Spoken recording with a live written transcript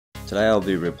Today I'll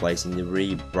be replacing the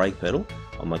rear brake pedal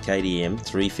on my KTM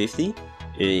 350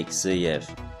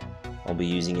 EXCF. I'll be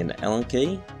using an Allen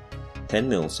key,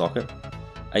 10mm socket,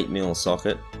 8mm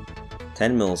socket,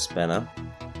 10mm spanner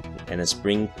and a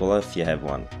spring puller if you have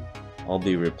one. I'll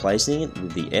be replacing it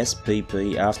with the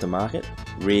SPP aftermarket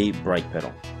rear brake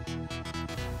pedal.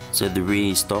 So the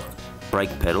rear stock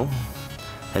brake pedal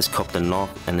has copped a knock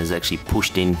and is actually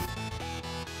pushed in.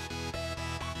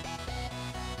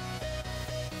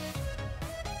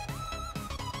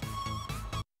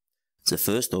 So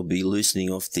first I'll be loosening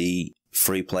off the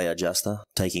free play adjuster,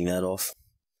 taking that off.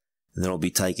 And then I'll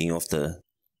be taking off the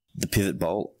pivot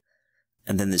bolt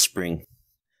and then the spring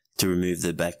to remove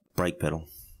the back brake pedal.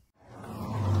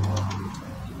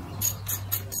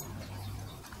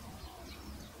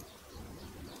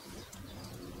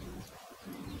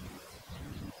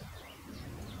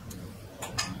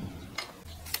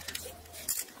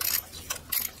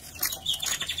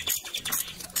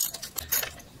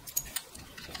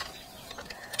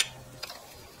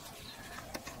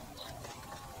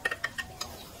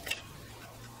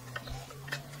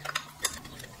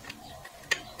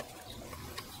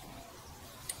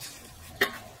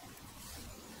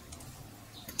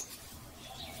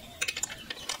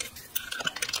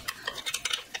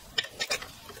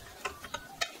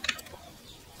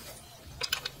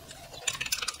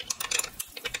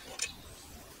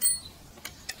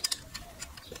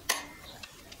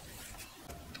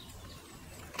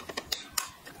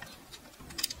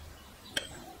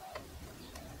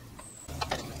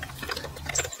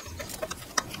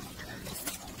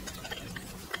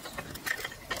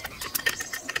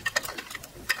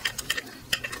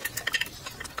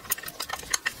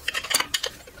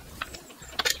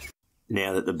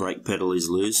 Now that the brake pedal is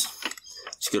loose,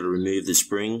 just got to remove the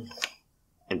spring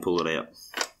and pull it out.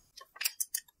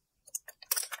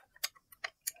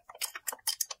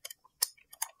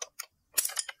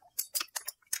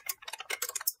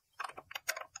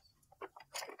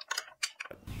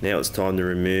 Now it's time to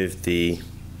remove the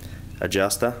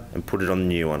adjuster and put it on the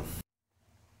new one.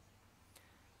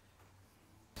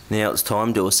 Now it's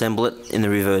time to assemble it in the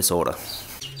reverse order.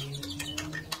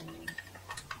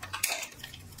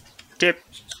 Tip.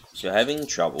 If you're having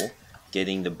trouble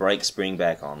getting the brake spring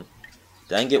back on,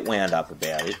 don't get wound up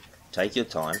about it. Take your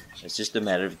time. It's just a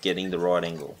matter of getting the right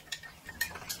angle.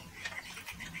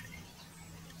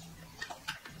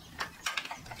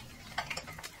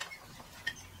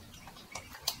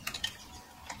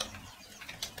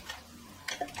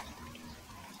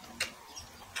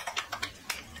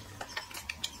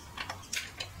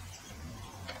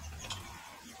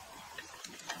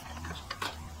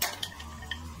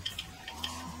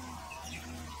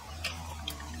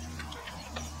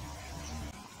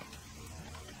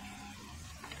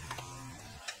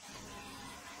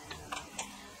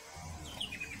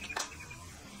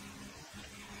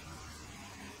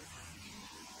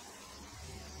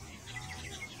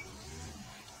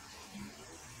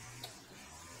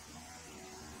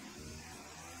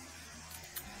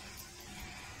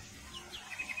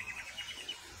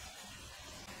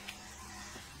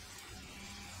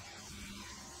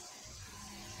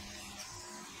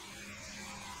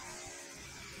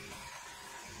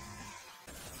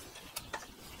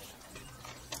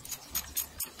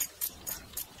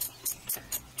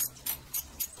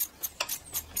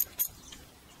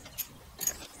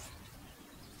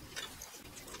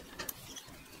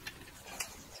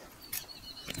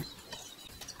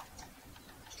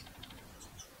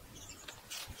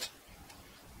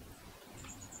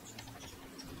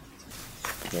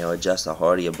 Now adjust the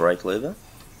height of your brake lever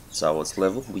so it's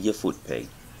level with your foot peg.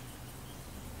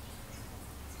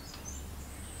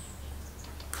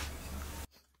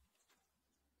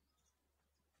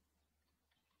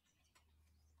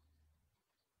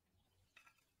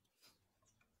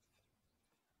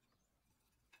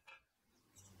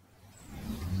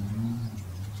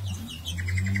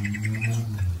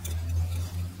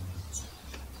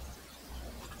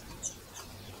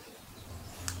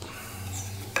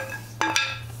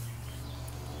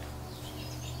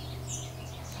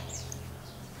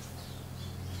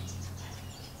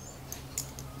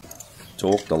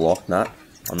 Torque the lock nut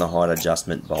on the height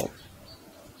adjustment bolt.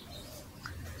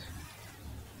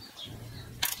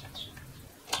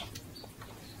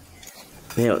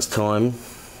 Now it's time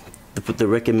to put the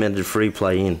recommended free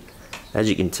play in.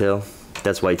 As you can tell,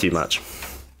 that's way too much.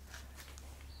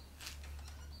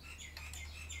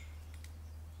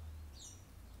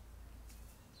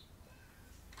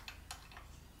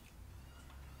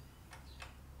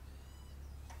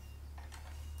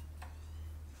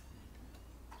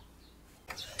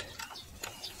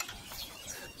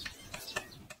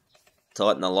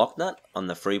 tighten the lock nut on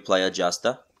the free play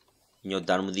adjuster and you're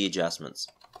done with the adjustments.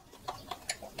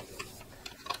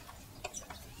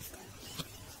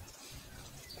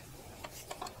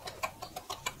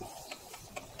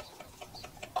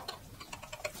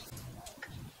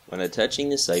 When attaching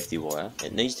the safety wire,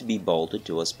 it needs to be bolted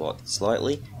to a spot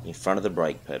slightly in front of the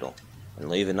brake pedal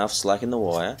and leave enough slack in the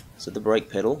wire so the brake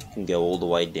pedal can go all the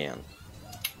way down.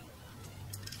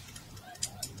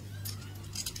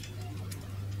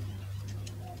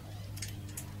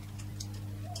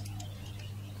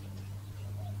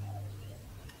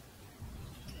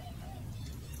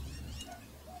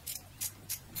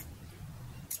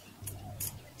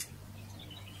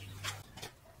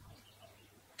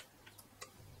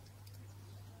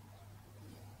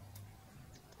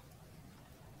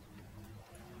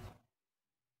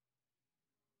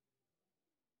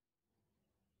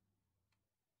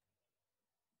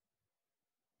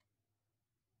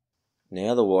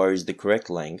 Now the wire is the correct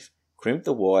length, crimp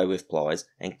the wire with pliers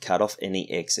and cut off any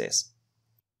excess.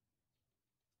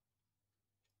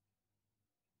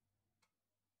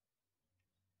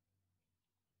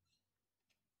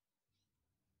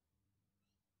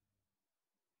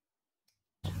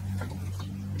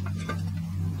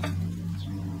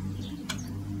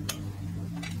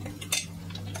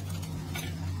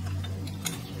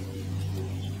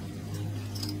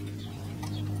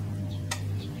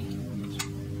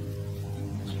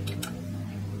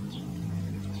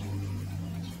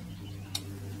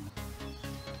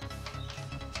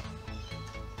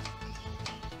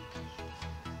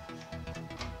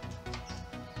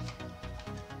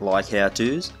 Like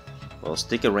how-tos? Well,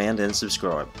 stick around and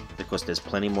subscribe because there's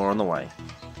plenty more on the way.